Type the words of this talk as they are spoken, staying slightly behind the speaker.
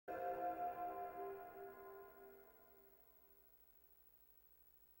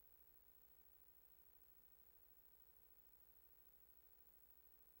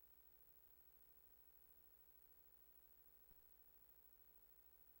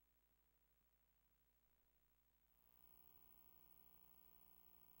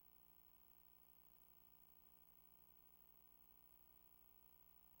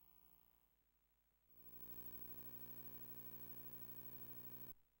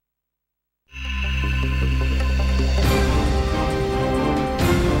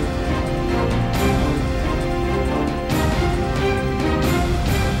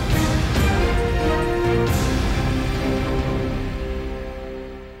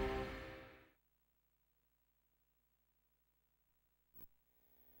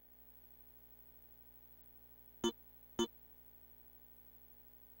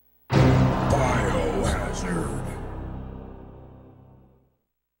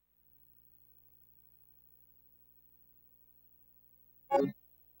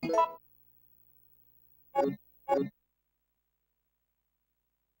What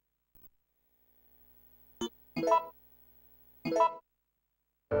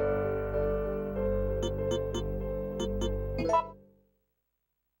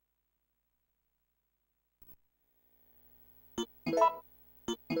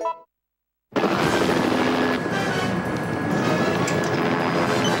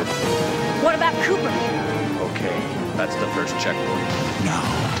about Cooper? Okay, that's the first checkpoint. Now,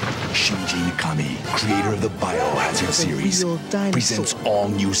 Shinji Mikami, creator of the Biohazard series, presents all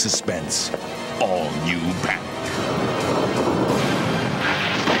new suspense, all new panic.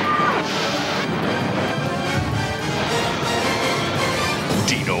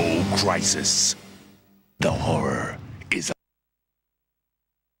 Dino Crisis. The horror is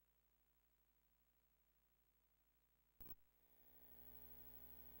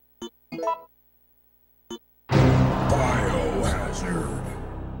Biohazard.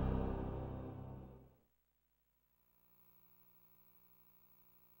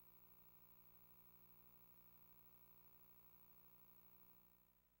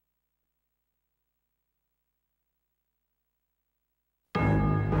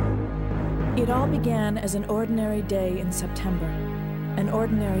 It all began as an ordinary day in September. An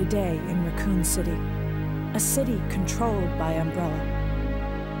ordinary day in Raccoon City. A city controlled by Umbrella.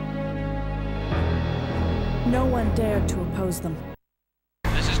 No one dared to oppose them.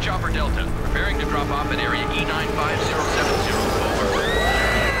 This is Chopper Delta, preparing to drop off at area E95070. Over.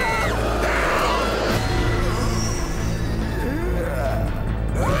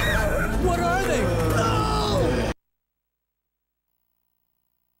 What are they?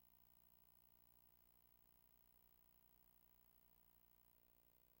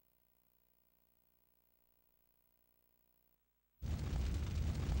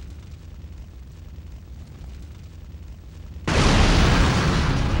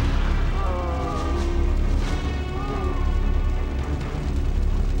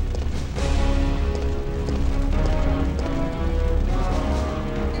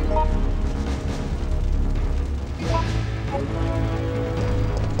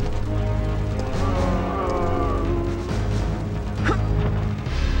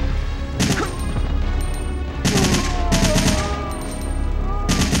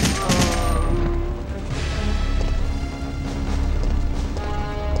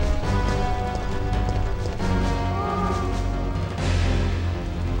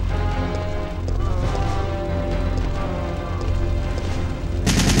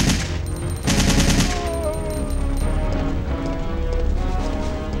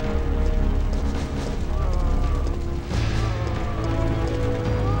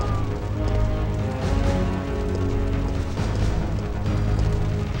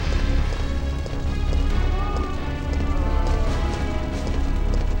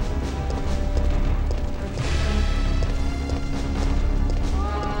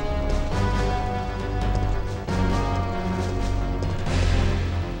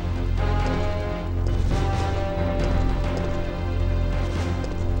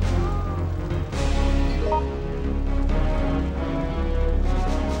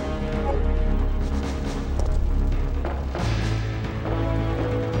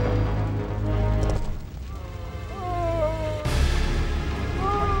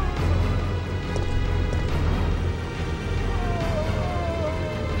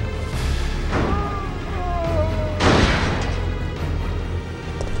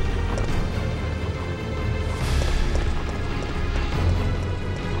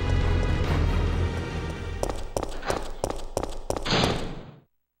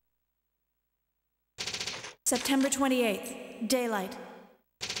 September 28th, daylight.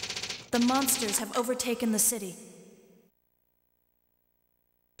 The monsters have overtaken the city.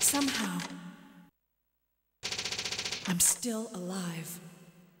 Somehow, I'm still alive.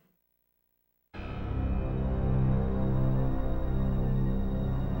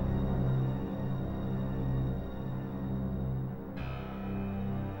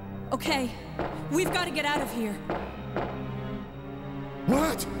 Okay, we've got to get out of here.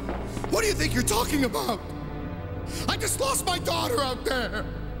 What? What do you think you're talking about? I just lost my daughter out there!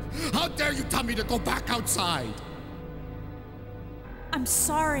 How dare you tell me to go back outside? I'm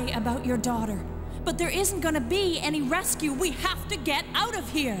sorry about your daughter, but there isn't gonna be any rescue. We have to get out of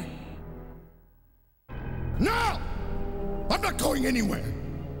here! No! I'm not going anywhere!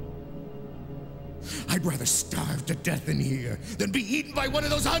 I'd rather starve to death in here than be eaten by one of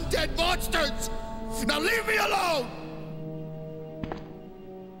those undead monsters! Now leave me alone!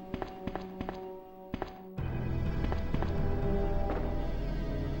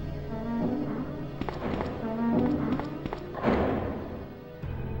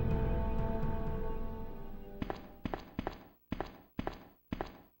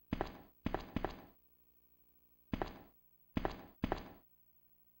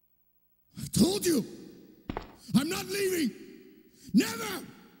 told you! I'm not leaving! Never!